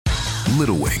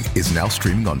Little Wing is now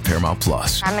streaming on Paramount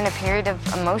Plus. I'm in a period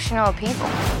of emotional upheaval.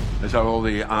 Is that all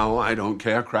the I don't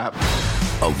care crap?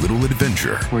 A little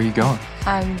adventure. Where are you going?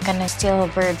 I'm gonna steal a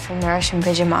bird from the Russian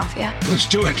pigeon mafia. Let's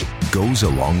do it. Goes a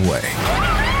long way.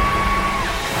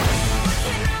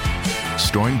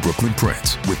 Starring Brooklyn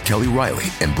Prince with Kelly Riley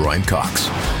and Brian Cox.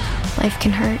 Life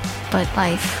can hurt, but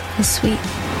life is sweet.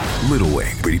 Little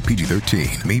Wing, rated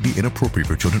PG-13, may be inappropriate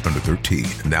for children under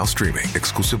 13. Now streaming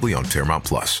exclusively on Paramount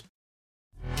Plus.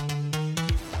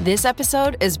 This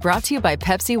episode is brought to you by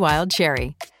Pepsi Wild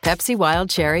Cherry. Pepsi Wild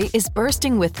Cherry is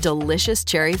bursting with delicious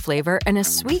cherry flavor and a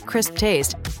sweet, crisp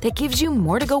taste that gives you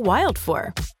more to go wild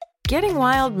for. Getting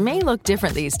wild may look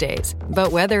different these days,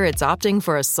 but whether it's opting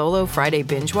for a solo Friday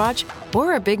binge watch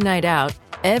or a big night out,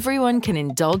 everyone can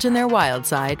indulge in their wild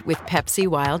side with Pepsi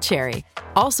Wild Cherry.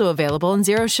 Also available in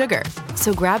Zero Sugar.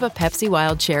 So grab a Pepsi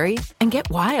Wild Cherry and get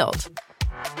wild.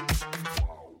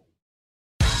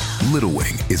 Little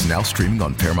Wing is now streaming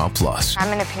on Paramount Plus.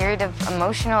 I'm in a period of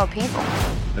emotional upheaval.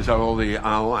 Is that all the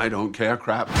I don't care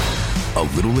crap? A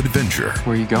little adventure.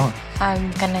 Where are you going?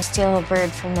 I'm gonna steal a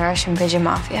bird from the Russian pigeon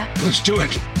mafia. Let's do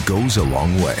it. Goes a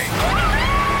long way.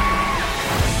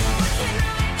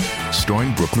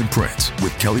 Starring Brooklyn Prince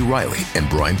with Kelly Riley and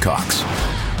Brian Cox.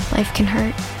 Life can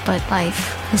hurt, but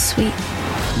life is sweet.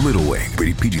 Little Wing,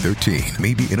 rated PG-13,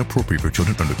 may be inappropriate for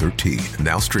children under 13.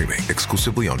 Now streaming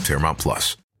exclusively on Paramount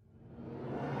Plus.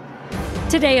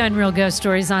 Today on Real Ghost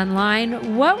Stories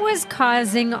Online, what was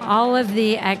causing all of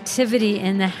the activity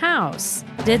in the house?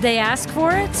 Did they ask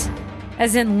for it?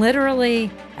 As in literally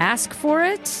ask for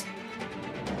it?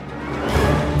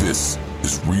 This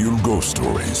is Real Ghost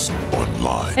Stories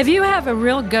Online. If you have a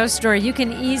real ghost story, you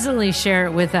can easily share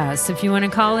it with us. If you want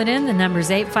to call it in, the number's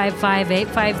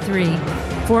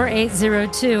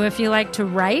 855-853-4802. If you like to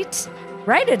write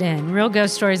it in,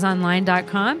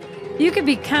 realghoststoriesonline.com. You can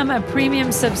become a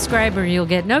premium subscriber. You'll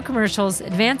get no commercials,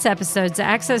 advanced episodes,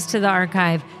 access to the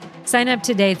archive. Sign up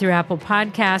today through Apple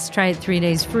Podcasts. Try it 3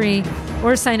 days free.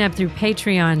 Or sign up through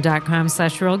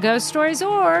patreon.com/realghoststories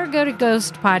or go to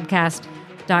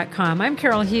ghostpodcast.com. I'm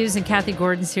Carol Hughes and Kathy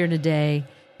Gordon's here today.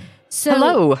 So,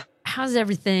 hello. How's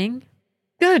everything?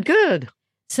 Good.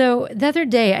 So the other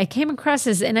day I came across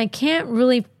this and I can't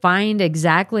really find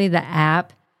exactly the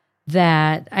app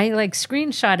that I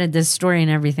screenshotted this story and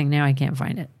everything. Now I can't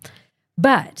find it.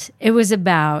 But it was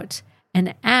about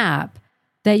an app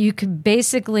that you could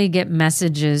basically get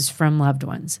messages from loved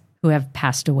ones who have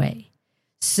passed away.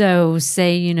 So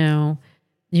say, you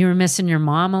were missing your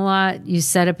mom a lot, you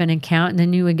set up an account and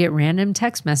then you would get random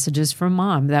text messages from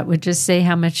mom that would just say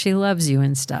how much she loves you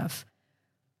and stuff.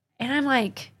 And I'm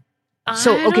like, I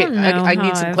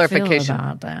need some clarification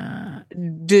about that.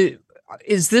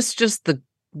 Is this just the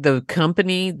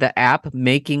company, the app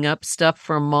making up stuff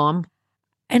from mom?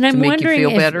 And I'm wondering you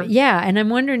feel better? Yeah, and I'm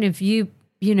wondering if you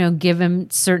give him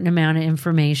certain amount of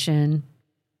information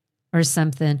or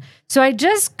something. So I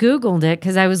just Googled it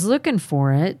because I was looking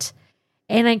for it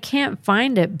and I can't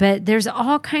find it, but there's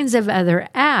all kinds of other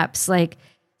apps like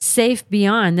Safe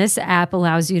Beyond. This app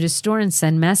allows you to store and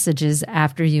send messages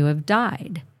after you have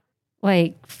died.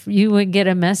 Like you would get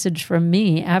a message from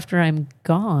me after I'm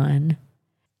gone.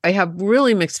 I have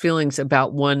really mixed feelings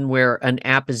about one where an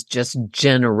app is just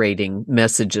generating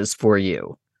messages for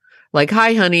you. Like,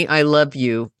 hi, honey, I love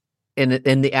you. And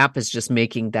the app is just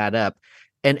making that up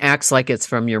and acts like it's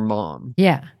from your mom.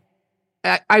 Yeah.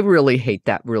 I really hate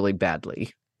that really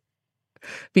badly.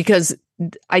 Because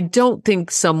I don't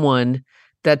think someone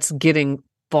that's getting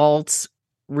false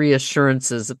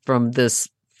reassurances from this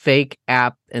fake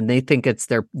app and they think it's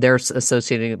they're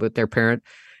associating it with their parent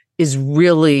is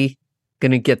really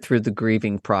going to get through the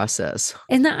grieving process.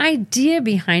 And the idea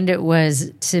behind it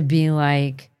was to be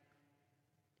like,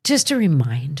 just a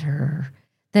reminder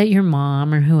that your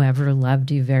mom or whoever loved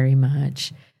you very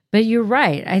much. But you're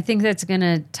right. I think that's going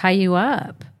to tie you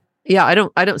up. Yeah, I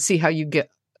don't see how you get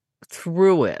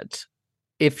through it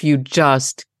if you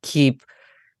just keep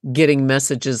getting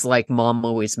messages like mom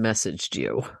always messaged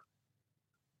you.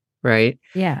 Right?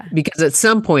 Yeah. Because at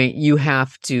some point you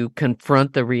have to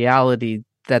confront the reality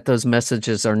that those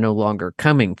messages are no longer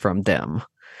coming from them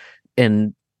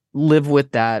and live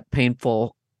with that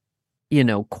painful,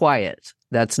 quiet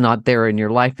that's not there in your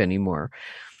life anymore.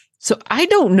 So I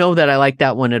don't know that I like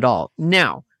that one at all.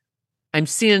 Now, I'm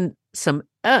seeing some,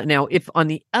 now if on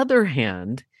the other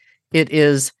hand, it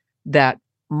is that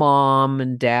mom or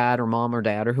dad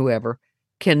or whoever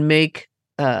can make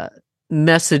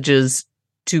messages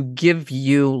to give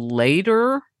you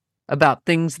later about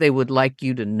things they would like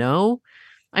you to know,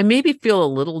 I maybe feel a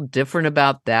little different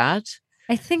about that.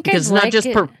 I think because I'd not like just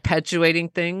it. perpetuating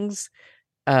things,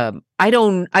 I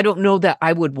don't know that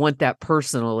I would want that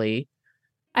personally.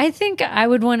 I think I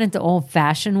would want it the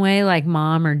old-fashioned way, like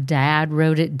mom or dad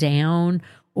wrote it down,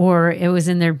 or it was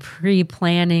in their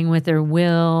pre-planning with their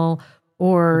will,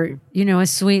 or, a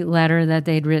sweet letter that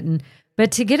they'd written.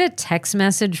 But to get a text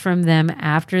message from them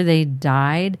after they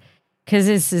died, because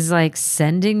this is like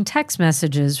sending text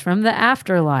messages from the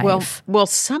afterlife. Well,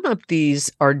 some of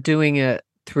these are doing it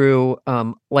through,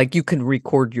 like you can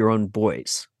record your own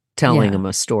voice telling them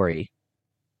a story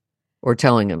or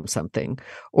telling them something,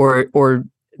 or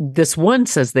this one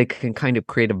says they can kind of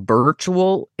create a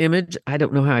virtual image. I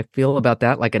don't know how I feel about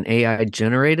that, like an AI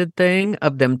generated thing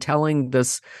of them telling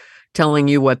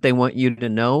you what they want you to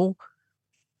know.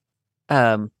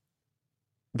 That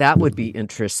would be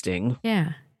interesting.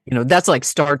 Yeah. That's like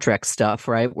Star Trek stuff,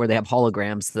 right? Where they have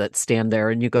holograms that stand there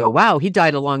and you go, wow, he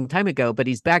died a long time ago, but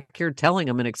he's back here telling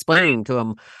him and explaining to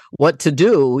him what to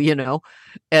do,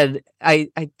 And I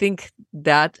think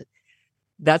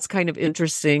that's kind of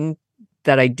interesting,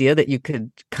 that idea that you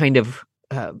could kind of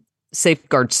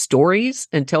safeguard stories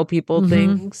and tell people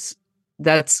things.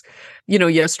 That's,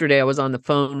 yesterday I was on the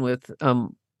phone with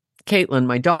Caitlin,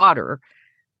 my daughter,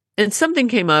 and something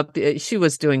came up.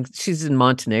 She's in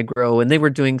Montenegro, and they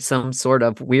were doing some sort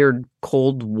of weird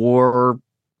Cold War,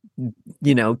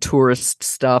 tourist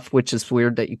stuff, which is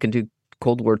weird that you can do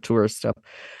Cold War tourist stuff.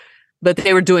 But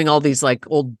they were doing all these like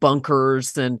old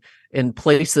bunkers and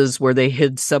places where they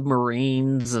hid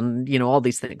submarines and, all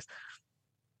these things.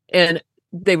 And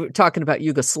they were talking about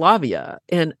Yugoslavia.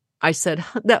 And I said,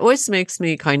 that always makes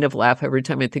me kind of laugh every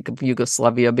time I think of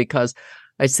Yugoslavia, because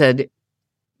I said,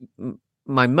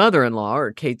 my mother-in-law,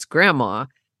 or Kate's grandma,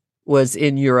 was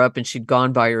in Europe and she'd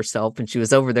gone by herself and she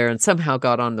was over there and somehow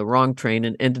got on the wrong train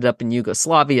and ended up in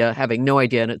Yugoslavia, having no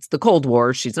idea. And it's the Cold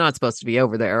War. She's not supposed to be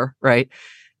over there. Right.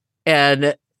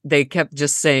 And they kept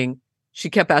just saying, she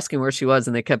kept asking where she was,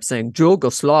 and they kept saying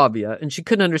Yugoslavia, and she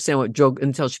couldn't understand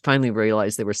until she finally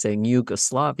realized they were saying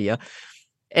Yugoslavia.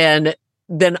 And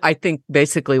then I think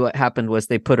basically what happened was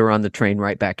they put her on the train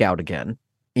right back out again.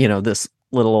 This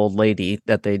little old lady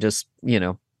that they just,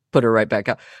 put her right back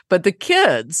out. But the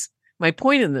kids, my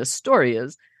point in this story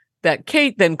is that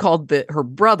Kate then called her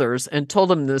brothers and told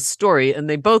them this story. And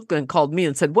they both then called me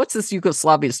and said, what's this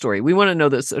Yugoslavia story? We want to know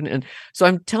this. And so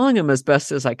I'm telling them as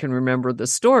best as I can remember the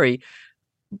story.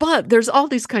 But there's all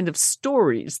these kind of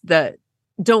stories that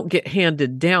don't get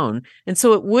handed down. And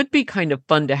so it would be kind of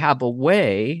fun to have a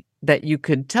way that you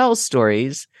could tell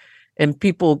stories and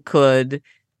people could,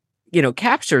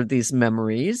 capture these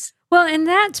memories. Well, and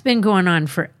that's been going on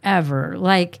forever.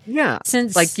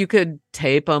 Since like you could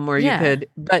tape them, or you could,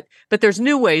 but there's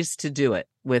new ways to do it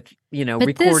with,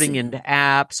 recording into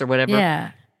apps or whatever.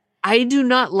 Yeah. I do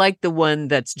not like the one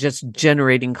that's just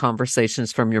generating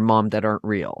conversations from your mom that aren't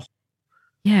real.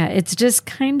 Yeah, it's just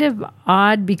kind of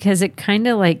odd because it kind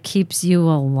of like keeps you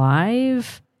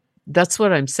alive. That's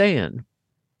what I'm saying.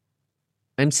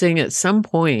 I'm saying at some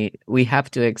point we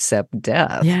have to accept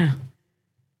death. Yeah.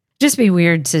 Just be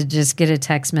weird to just get a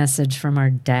text message from our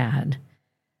dad.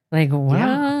 Like,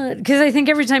 what? Because I think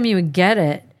every time you would get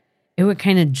it, it would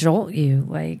kind of jolt you.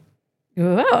 Like,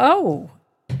 oh,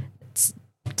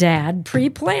 Dad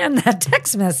pre-planned that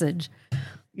text message.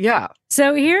 Yeah.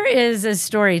 So here is a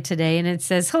story today, and it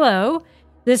says, hello,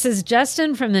 this is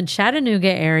Justin from the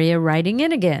Chattanooga area writing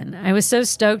in again. I was so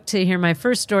stoked to hear my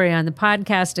first story on the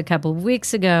podcast a couple of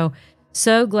weeks ago.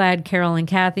 So glad Carol and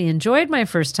Kathy enjoyed my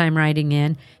first time writing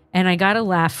in, and I got a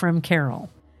laugh from Carol.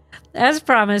 As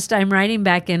promised, I'm writing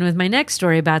back in with my next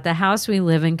story about the house we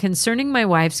live in concerning my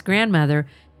wife's grandmother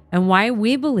and why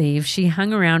we believe she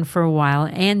hung around for a while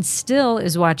and still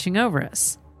is watching over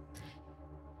us.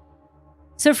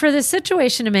 So for the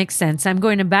situation to make sense, I'm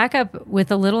going to back up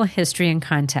with a little history and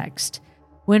context.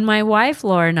 When my wife,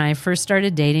 Laura, and I first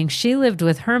started dating, she lived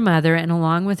with her mother and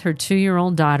along with her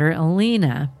 2-year-old daughter,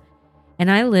 Alina.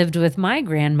 And I lived with my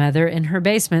grandmother in her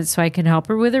basement so I could help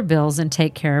her with her bills and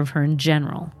take care of her in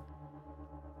general.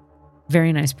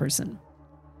 Very nice person.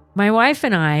 My wife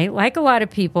and I, like a lot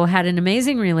of people, had an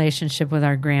amazing relationship with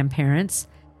our grandparents.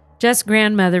 Just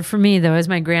grandmother for me, though, as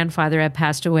my grandfather had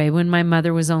passed away when my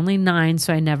mother was only 9,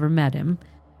 so I never met him.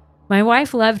 My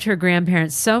wife loved her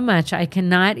grandparents so much I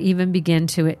cannot even begin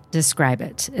to describe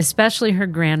it, especially her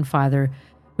grandfather,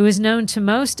 who is known to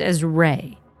most as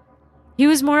Ray. He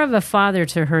was more of a father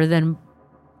to her than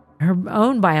her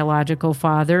own biological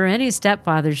father or any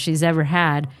stepfather she's ever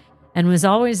had, and was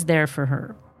always there for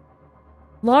her.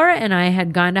 Laura and I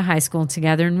had gone to high school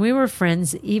together, and we were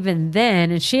friends even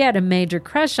then, and she had a major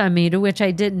crush on me, to which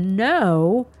I didn't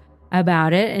know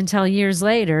about it until years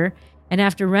later, and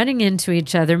after running into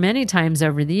each other many times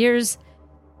over the years,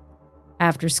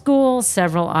 After school,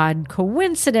 several odd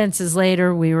coincidences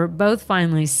later, we were both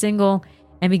finally single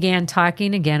and began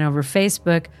talking again over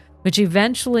Facebook, which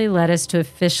eventually led us to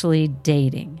officially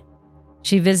dating.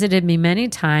 She visited me many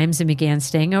times and began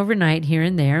staying overnight here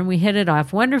and there, and we hit it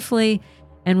off wonderfully,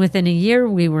 and within a year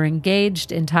we were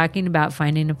engaged and talking about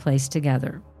finding a place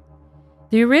together.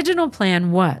 The original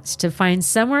plan was to find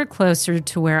somewhere closer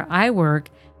to where I work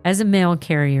as a mail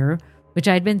carrier, which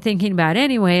I'd been thinking about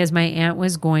anyway, as my aunt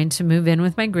was going to move in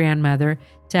with my grandmother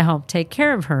to help take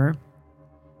care of her,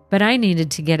 but I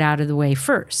needed to get out of the way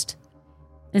first.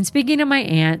 And speaking of my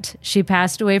aunt, she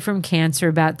passed away from cancer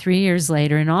about 3 years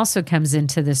later and also comes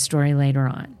into this story later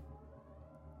on.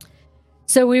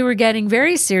 So we were getting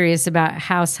very serious about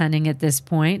house hunting at this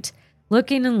point,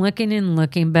 looking and looking and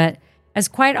looking, but as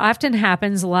quite often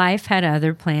happens, life had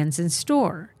other plans in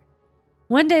store.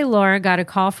 One day, Laura got a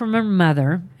call from her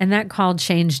mother, and that call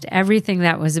changed everything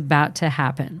that was about to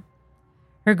happen.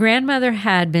 Her grandmother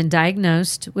had been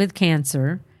diagnosed with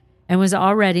cancer and was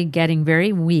already getting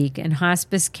very weak, and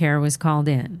hospice care was called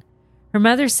in. Her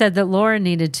mother said that Laura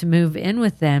needed to move in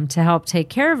with them to help take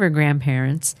care of her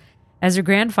grandparents, as her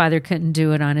grandfather couldn't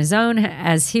do it on his own,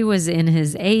 as he was in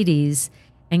his 80s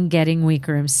and getting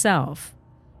weaker himself.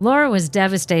 Laura was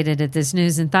devastated at this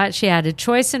news and thought she had a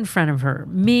choice in front of her,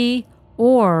 me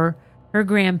or her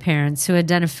grandparents, who had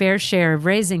done a fair share of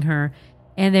raising her,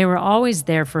 and they were always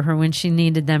there for her when she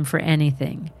needed them for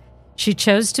anything. She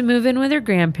chose to move in with her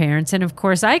grandparents, and of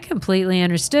course I completely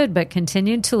understood, but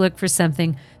continued to look for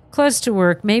something close to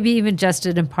work, maybe even just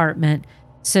an apartment,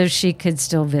 so she could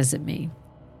still visit me.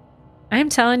 I'm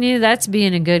telling you, that's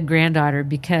being a good granddaughter,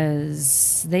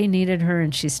 because they needed her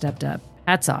and she stepped up.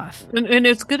 Hats off. And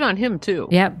it's good on him, too.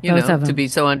 Yep, both of them. To be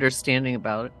so understanding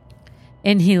about it.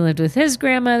 And he lived with his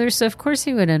grandmother, so of course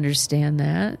he would understand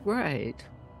that. Right.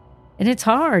 And it's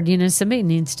hard, somebody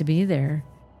needs to be there.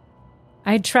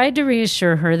 I tried to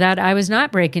reassure her that I was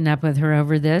not breaking up with her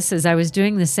over this, as I was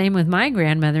doing the same with my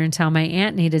grandmother until my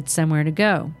aunt needed somewhere to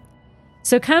go.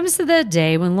 So comes the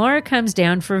day when Laura comes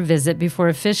down for a visit before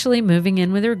officially moving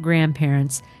in with her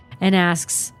grandparents and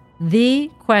asks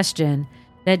the question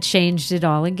that changed it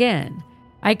all again.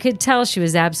 I could tell she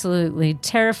was absolutely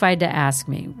terrified to ask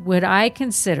me, would I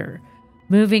consider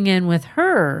moving in with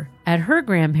her at her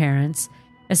grandparents',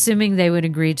 assuming they would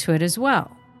agree to it as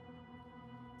well.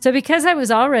 So because I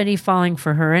was already falling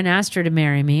for her and asked her to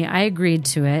marry me, I agreed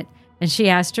to it, and she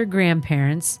asked her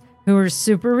grandparents, who were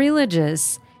super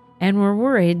religious and were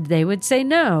worried they would say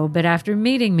no, but after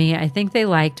meeting me, I think they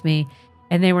liked me,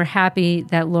 and they were happy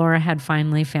that Laura had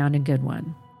finally found a good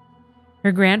one.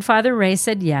 Her grandfather, Ray,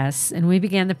 said yes, and we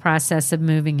began the process of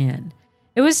moving in.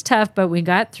 It was tough, but we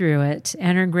got through it,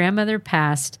 and her grandmother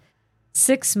passed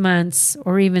 6 months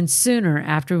or even sooner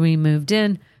after we moved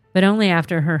in, but only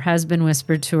after her husband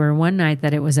whispered to her one night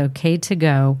that it was okay to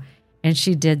go, and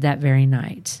she did that very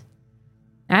night.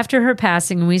 After her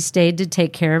passing, we stayed to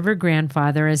take care of her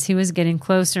grandfather, as he was getting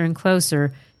closer and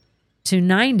closer to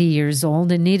 90 years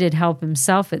old and needed help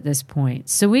himself at this point.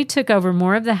 So we took over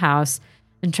more of the house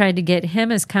and tried to get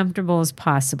him as comfortable as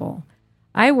possible.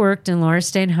 I worked, and Laura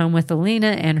stayed home with Alina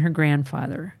and her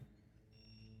grandfather.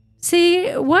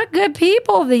 See, what good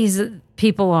people these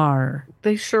people are.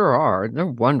 They sure are. They're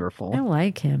wonderful. I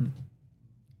like him.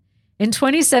 In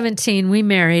 2017, we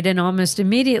married and almost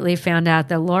immediately found out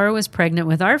that Laura was pregnant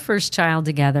with our first child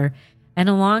together, and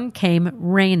along came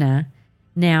Raina,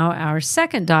 now our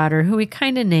second daughter, who we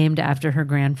kind of named after her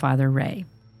grandfather, Ray.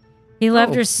 He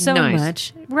loved her so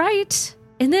much. Right?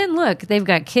 And then look, they've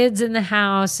got kids in the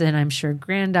house, and I'm sure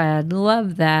Granddad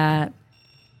loved that.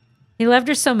 He loved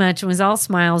her so much and was all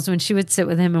smiles when she would sit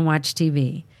with him and watch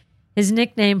TV. His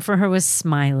nickname for her was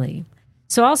Smiley.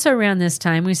 So also around this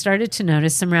time, we started to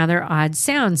notice some rather odd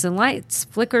sounds and lights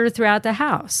flicker throughout the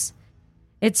house.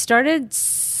 It started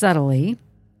subtly.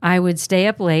 I would stay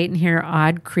up late and hear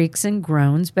odd creaks and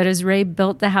groans, but as Ray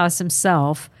built the house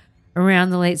himself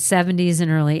around the late 70s and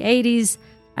early 80s,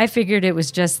 I figured it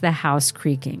was just the house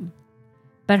creaking.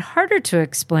 But harder to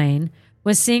explain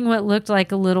was seeing what looked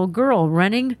like a little girl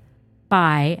running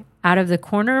by out of the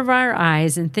corner of our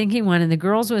eyes and thinking one of the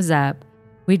girls was up.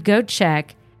 We'd go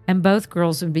check, and both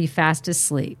girls would be fast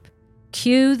asleep.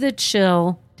 Cue the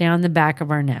chill down the back of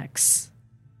our necks.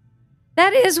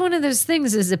 That is one of those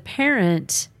things as a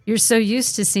parent, you're so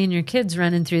used to seeing your kids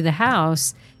running through the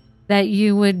house that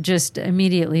you would just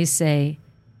immediately say,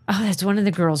 oh, that's one of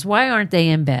the girls. Why aren't they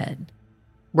in bed?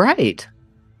 Right.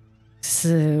 So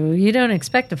you don't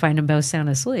expect to find them both sound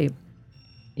asleep.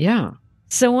 Yeah.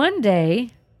 So one day,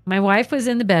 my wife was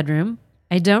in the bedroom.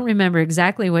 I don't remember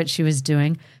exactly what she was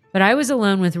doing, but I was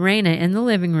alone with Raina in the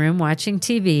living room watching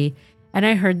TV, and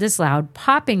I heard this loud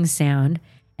popping sound,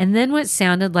 and then what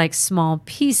sounded like small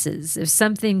pieces of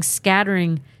something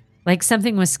scattering, like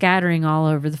something was scattering all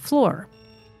over the floor.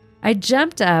 I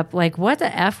jumped up like, what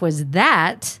the F was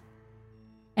that?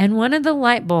 And one of the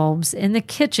light bulbs in the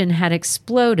kitchen had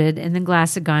exploded and the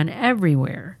glass had gone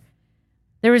everywhere.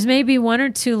 There was maybe 1 or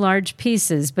 2 large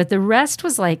pieces, but the rest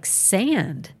was like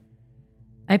sand.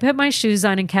 I put my shoes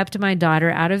on and kept my daughter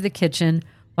out of the kitchen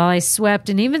while I swept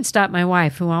and even stopped my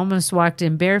wife, who almost walked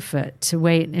in barefoot, to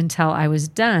wait until I was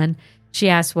done. She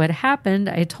asked what happened.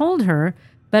 I told her,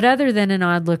 but other than an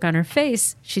odd look on her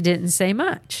face, she didn't say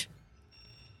much.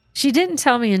 She didn't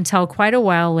tell me until quite a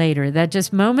while later that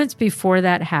just moments before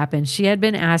that happened, she had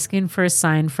been asking for a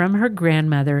sign from her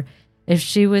grandmother if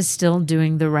she was still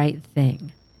doing the right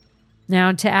thing.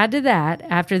 Now, to add to that,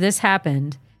 after this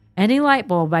happened, any light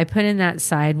bulb I put in that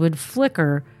side would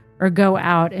flicker or go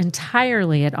out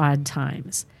entirely at odd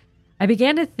times. I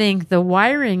began to think the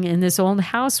wiring in this old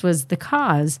house was the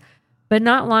cause, but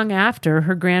not long after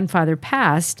her grandfather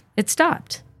passed, it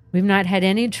stopped. We've not had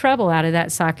any trouble out of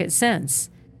that socket since.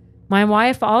 My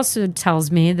wife also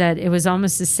tells me that it was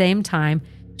almost the same time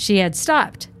she had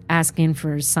stopped asking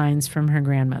for signs from her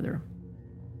grandmother.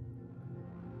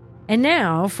 And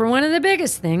now for one of the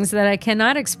biggest things that I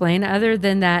cannot explain other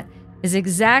than that is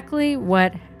exactly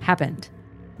what happened.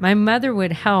 My mother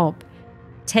would help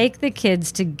take the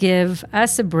kids to give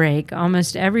us a break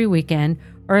almost every weekend,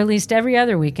 or at least every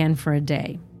other weekend for a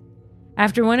day.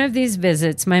 After one of these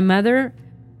visits, my mother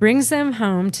brings them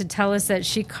home to tell us that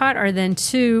she caught our then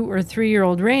 2 or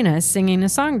 3-year-old Raina singing a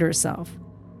song to herself.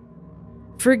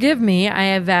 Forgive me, I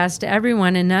have asked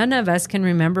everyone and none of us can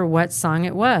remember what song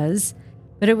it was,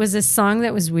 but it was a song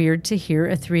that was weird to hear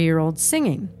a 3-year-old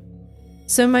singing.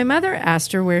 So my mother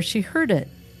asked her where she heard it.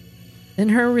 Then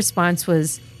her response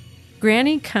was,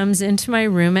 Granny comes into my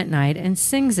room at night and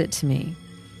sings it to me.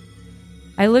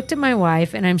 I looked at my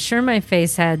wife, and I'm sure my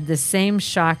face had the same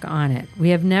shock on it. We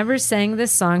have never sang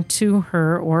this song to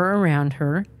her or around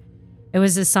her. It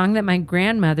was a song that my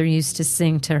grandmother used to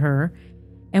sing to her,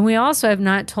 and we also have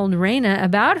not told Raina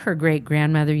about her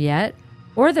great-grandmother yet,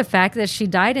 or the fact that she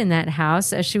died in that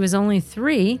house as she was only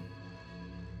 3,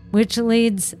 which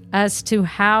leads us to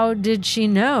how did she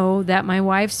know that my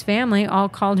wife's family all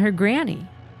called her Granny?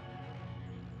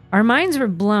 Our minds were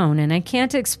blown, and I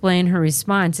can't explain her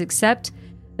response except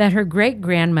that her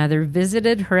great-grandmother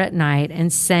visited her at night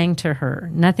and sang to her.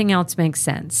 Nothing else makes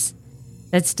sense.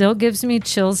 That still gives me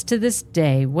chills to this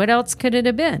day. What else could it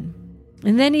have been?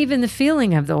 And then even the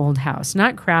feeling of the old house,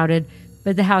 not crowded,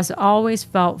 but the house always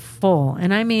felt full,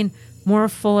 and I mean more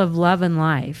full of love and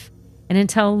life. And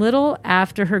until a little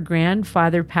after her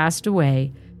grandfather passed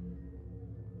away,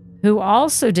 who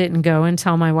also didn't go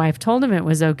until my wife told him it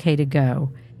was okay to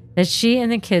go, that she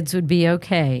and the kids would be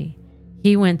okay,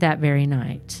 he went that very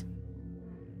night.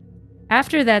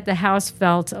 After that, the house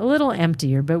felt a little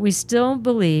emptier, but we still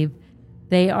believe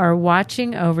they are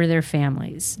watching over their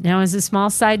families. Now, as a small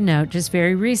side note, just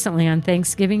very recently on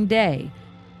Thanksgiving Day,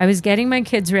 I was getting my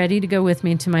kids ready to go with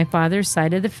me to my father's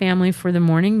side of the family for the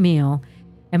morning meal,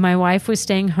 and my wife was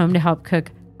staying home to help cook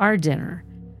our dinner.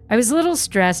 I was a little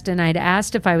stressed, and I'd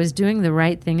asked if I was doing the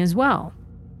right thing as well.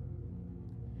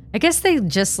 I guess they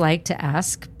just like to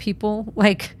ask people,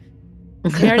 like,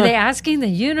 are they asking the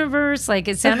universe? Like,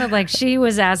 it sounded like she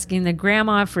was asking the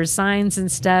grandma for signs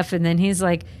and stuff, and then he's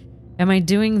like, am I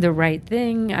doing the right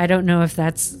thing? I don't know if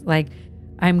that's like,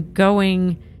 I'm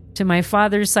going to my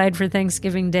father's side for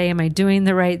Thanksgiving Day. Am I doing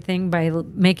the right thing by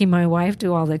making my wife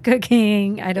do all the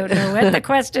cooking? I don't know what the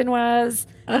question was.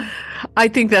 I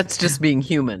think that's just being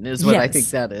human is what I think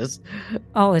that is.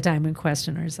 All the time we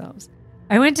question ourselves.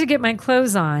 I went to get my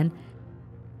clothes on,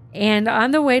 and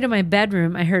on the way to my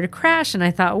bedroom, I heard a crash, and I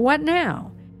thought, what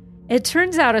now? It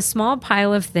turns out a small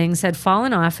pile of things had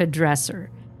fallen off a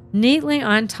dresser. Neatly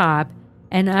on top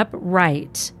and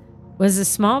upright was a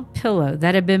small pillow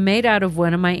that had been made out of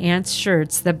one of my aunt's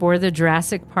shirts that bore the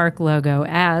Jurassic Park logo,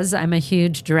 as I'm a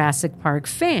huge Jurassic Park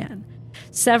fan.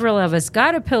 Several of us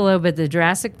got a pillow, but the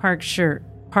Jurassic Park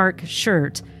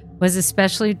shirt was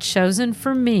especially chosen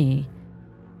for me,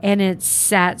 and it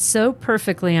sat so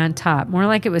perfectly on top, more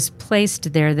like it was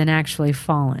placed there than actually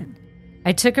fallen.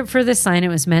 I took it for the sign it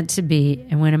was meant to be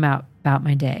and went about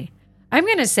my day. I'm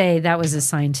going to say that was a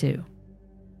sign too.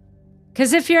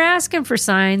 Because if you're asking for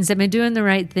signs, am I doing the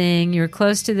right thing? You're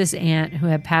close to this aunt who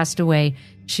had passed away.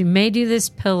 She made you this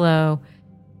pillow.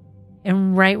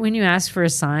 And right when you ask for a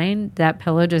sign, that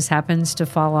pillow just happens to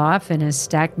fall off and is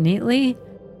stacked neatly.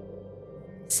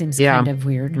 Seems kind of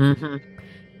weird. Mm-hmm.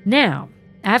 Now,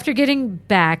 After getting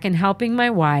back and helping my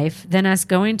wife, then us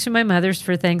going to my mother's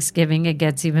for Thanksgiving, it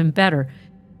gets even better.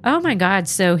 Oh my God.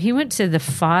 So he went to the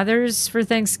father's for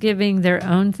Thanksgiving, their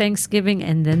own Thanksgiving,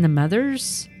 and then the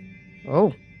mother's?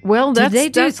 Oh, well, Did they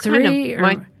do that's three?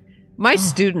 kind of my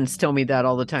students tell me that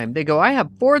all the time. They go, I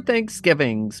have 4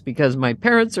 Thanksgivings because my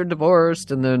parents are divorced,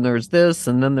 and then there's this,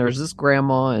 and then there's this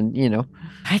grandma, and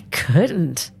I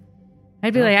couldn't.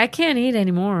 I'd be like, I can't eat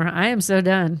anymore. I am so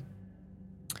done.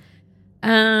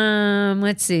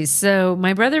 Let's see. So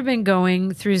my brother had been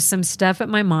going through some stuff at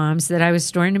my mom's that I was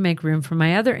storing to make room for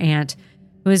my other aunt,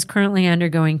 who is currently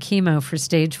undergoing chemo for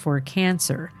stage 4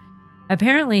 cancer.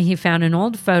 Apparently, he found an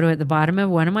old photo at the bottom of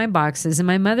one of my boxes, and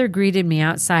my mother greeted me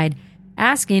outside,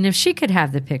 asking if she could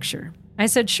have the picture. I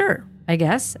said, sure, I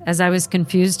guess, as I was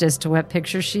confused as to what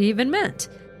picture she even meant.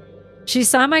 She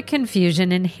saw my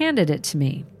confusion and handed it to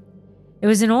me. It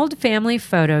was an old family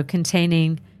photo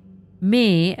containing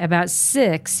me, about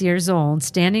 6 years old,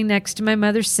 standing next to my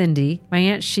mother Cindy, my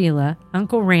Aunt Sheila,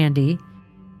 Uncle Randy,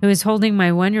 who is holding my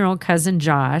 1-year-old cousin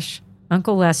Josh,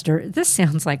 Uncle Lester. This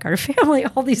sounds like our family,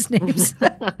 all these names.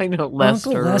 I know, Lester.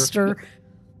 Uncle Lester.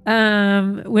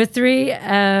 With 3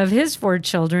 of his 4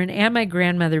 children and my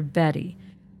grandmother Betty.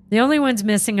 The only ones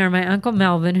missing are my Uncle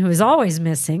Melvin, who is always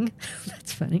missing.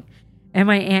 That's funny. And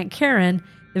my Aunt Karen,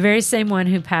 the very same one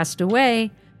who passed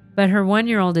away, but her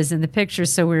 1-year-old is in the picture,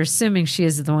 so we're assuming she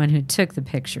is the one who took the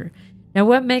picture. Now,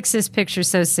 what makes this picture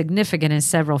so significant is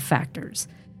several factors.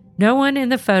 No one in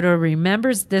the photo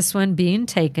remembers this one being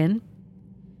taken.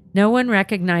 No one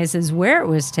recognizes where it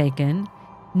was taken.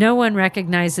 No one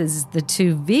recognizes the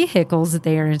 2 vehicles that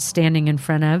they are standing in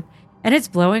front of, and it's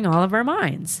blowing all of our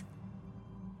minds.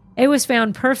 It was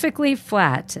found perfectly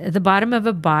flat at the bottom of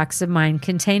a box of mine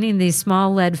containing these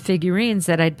small lead figurines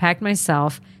that I'd packed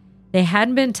myself. They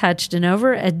hadn't been touched in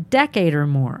over a decade or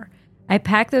more. I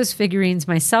packed those figurines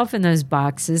myself in those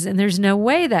boxes, and there's no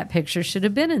way that picture should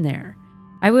have been in there.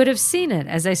 I would have seen it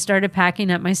as I started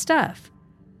packing up my stuff.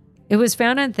 It was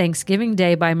found on Thanksgiving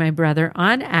Day by my brother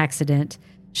on accident,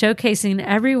 showcasing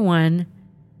everyone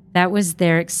that was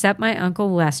there except my Uncle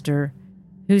Lester,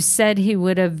 who said he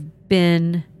would have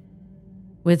been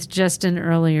with just an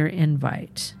earlier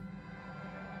invite.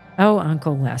 Oh,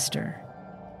 Uncle Lester.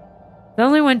 The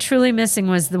only one truly missing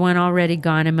was the one already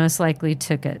gone and most likely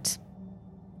took it.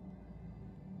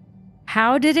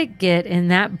 How did it get in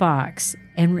that box,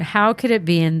 and how could it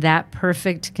be in that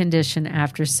perfect condition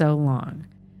after so long?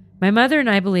 My mother and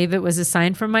I believe it was a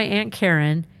sign from my Aunt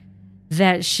Karen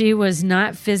that she was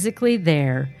not physically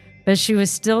there, but she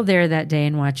was still there that day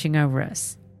and watching over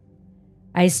us.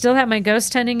 I still have my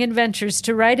ghost hunting adventures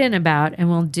to write in about, and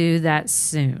we'll do that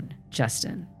soon,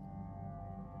 Justin.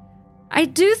 I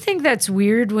do think that's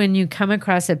weird when you come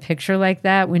across a picture like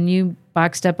that, when you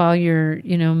boxed up all your,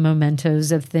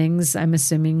 mementos of things, I'm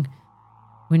assuming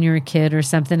when you were a kid or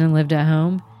something and lived at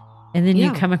home, and then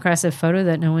you come across a photo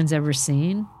that no one's ever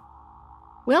seen.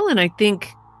 Well, and I think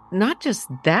not just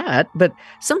that, but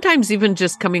sometimes even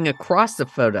just coming across a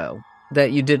photo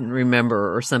that you didn't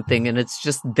remember or something, and it's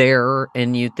just there,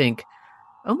 and you think,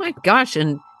 oh my gosh,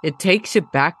 and it takes you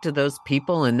back to those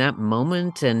people in that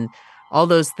moment and all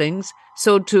those things.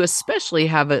 So to especially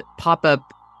have it pop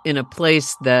up in a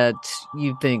place that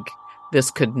you think,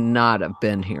 this could not have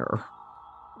been here.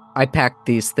 I packed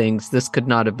these things. This could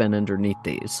not have been underneath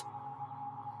these.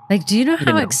 Like, do you know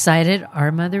how excited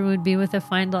our mother would be with a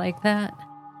find like that?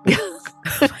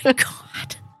 Oh my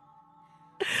God.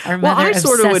 Our mother I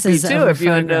sort of would be too, if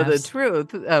you know the photographs.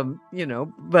 truth,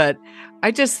 but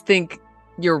I just think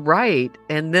you're right.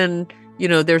 And then,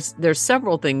 there's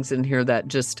several things in here that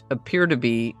just appear to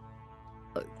be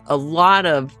a lot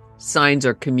of signs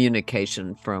or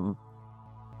communication from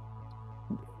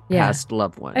past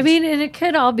loved ones. I mean, and it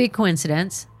could all be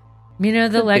coincidence.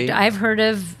 I've heard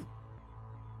of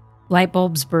light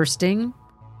bulbs bursting.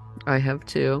 I have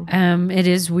too. It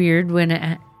is weird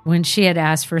when she had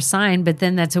asked for a sign, but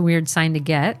then that's a weird sign to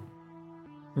get.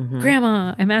 Mm-hmm.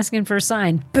 Grandma, I'm asking for a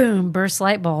sign. Boom, burst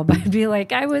light bulb. I'd be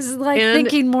like, I was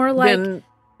thinking more like. Then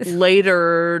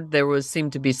later, there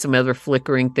seemed to be some other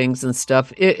flickering things and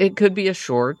stuff. It could be a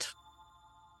short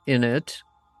in it.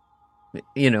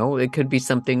 It could be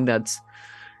something that's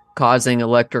causing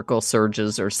electrical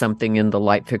surges or something in the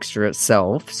light fixture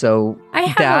itself. So I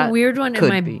have a weird one in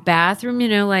my bathroom,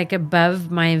 like above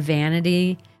my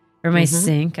vanity or my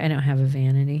sink. I don't have a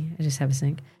vanity. I just have a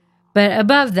sink. But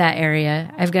above that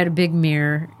area, I've got a big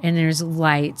mirror and there's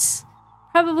lights.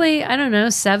 Probably,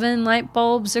 7 light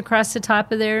bulbs across the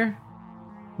top of there.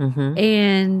 Mm-hmm.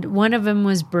 And one of them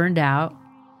was burned out.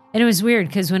 And it was weird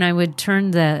because when I would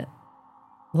turn the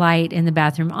light in the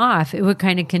bathroom off, it would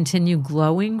kind of continue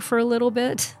glowing for a little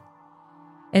bit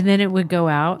and then it would go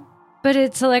out. But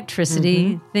it's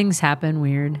electricity. Things happen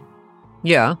weird.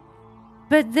 Yeah.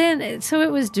 But then, so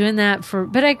it was doing that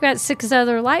but I got 6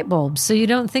 other light bulbs. So you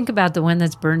don't think about the one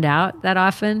that's burned out that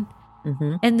often.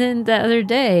 And then the other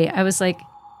day I was like,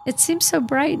 it seems so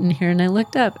bright in here. And I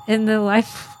looked up and the light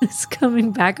is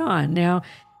coming back on. Now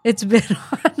it's been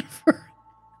on for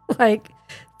like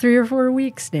 3 or 4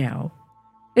 weeks now.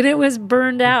 And it was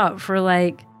burned out for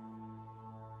like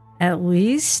at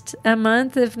least a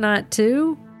month, if not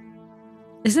 2.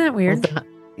 Isn't that weird?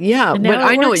 Yeah, but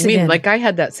I know what you mean. Again. Like I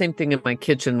had that same thing in my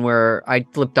kitchen where I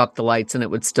flipped off the lights and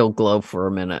it would still glow for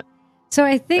a minute. So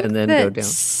I think and then go that down.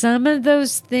 some of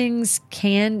those things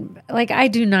can, like, I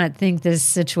do not think this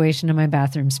situation in my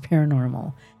bathroom's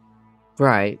paranormal.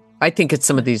 Right. I think it's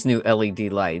some of these new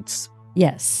LED lights.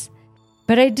 Yes.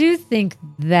 But I do think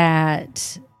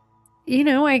that,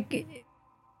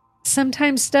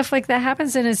 sometimes stuff like that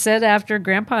happens. And it said after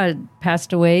Grandpa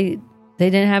passed away, they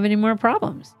didn't have any more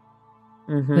problems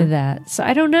with that. So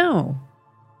I don't know.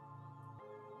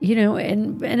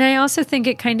 And I also think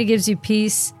it kind of gives you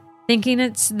peace thinking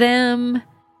it's them.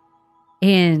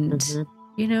 And,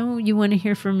 you want to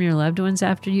hear from your loved ones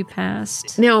after you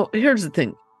passed. Now, here's the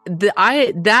thing.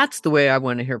 That's the way I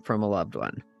want to hear from a loved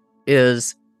one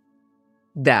is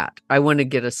that I want to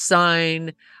get a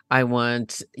sign. I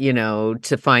want,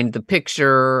 to find the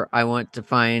picture. I want to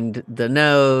find the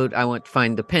note. I want to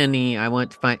find the penny. I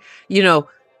want to find,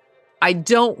 I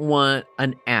don't want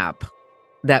an app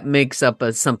that makes up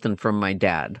something from my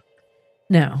dad.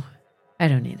 No, I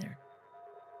don't either.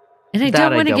 And I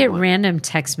don't want to get random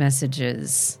text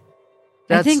messages.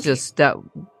 That's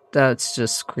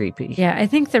just creepy. Yeah, I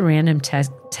think the random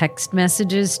text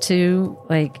messages too,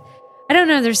 like, I don't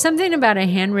know, there's something about a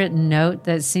handwritten note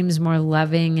that seems more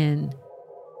loving and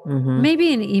maybe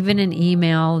even an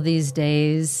email these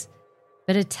days.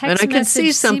 But a text message, and I can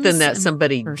see something that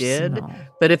somebody impersonal. did,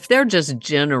 but if they're just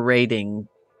generating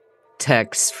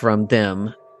texts from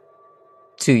them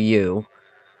to you,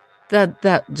 I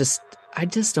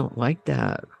just don't like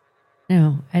that.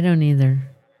 No, I don't either.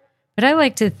 But I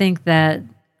like to think that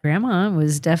Grandma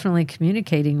was definitely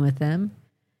communicating with them.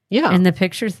 Yeah. And the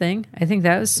picture thing, I think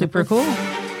that was super cool.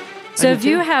 So if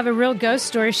you have a real ghost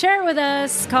story, share it with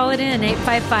us. Call it in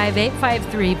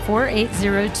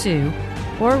 855-853-4802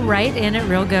 or write in at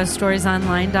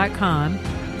realghoststoriesonline.com.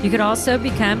 You could also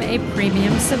become a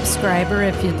premium subscriber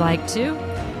if you'd like to.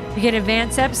 You get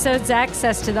advanced episodes,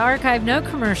 access to the archive, no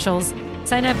commercials.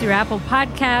 Sign up through Apple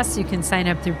Podcasts. You can sign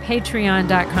up through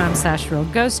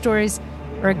patreon.com/realghoststories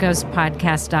or at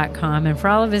ghostpodcast.com. And for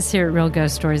all of us here at Real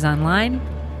Ghost Stories Online,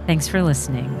 thanks for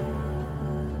listening.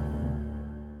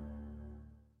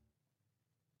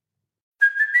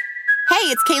 Hey,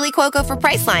 it's Kaylee Cuoco for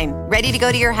Priceline. Ready to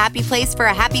go to your happy place for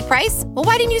a happy price? Well,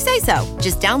 why didn't you say so?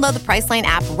 Just download the Priceline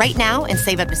app right now and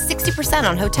save up to 60%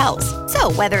 on hotels.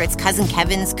 So whether it's Cousin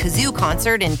Kevin's Kazoo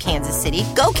Concert in Kansas City,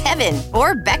 go Kevin,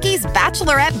 or Becky's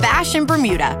Bachelorette Bash in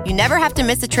Bermuda, you never have to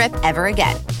miss a trip ever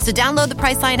again. So download the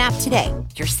Priceline app today.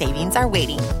 Your savings are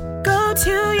waiting. Go to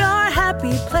your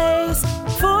happy place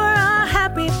for a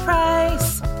happy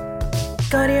price.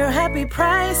 Go to your happy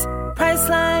price,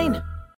 Priceline.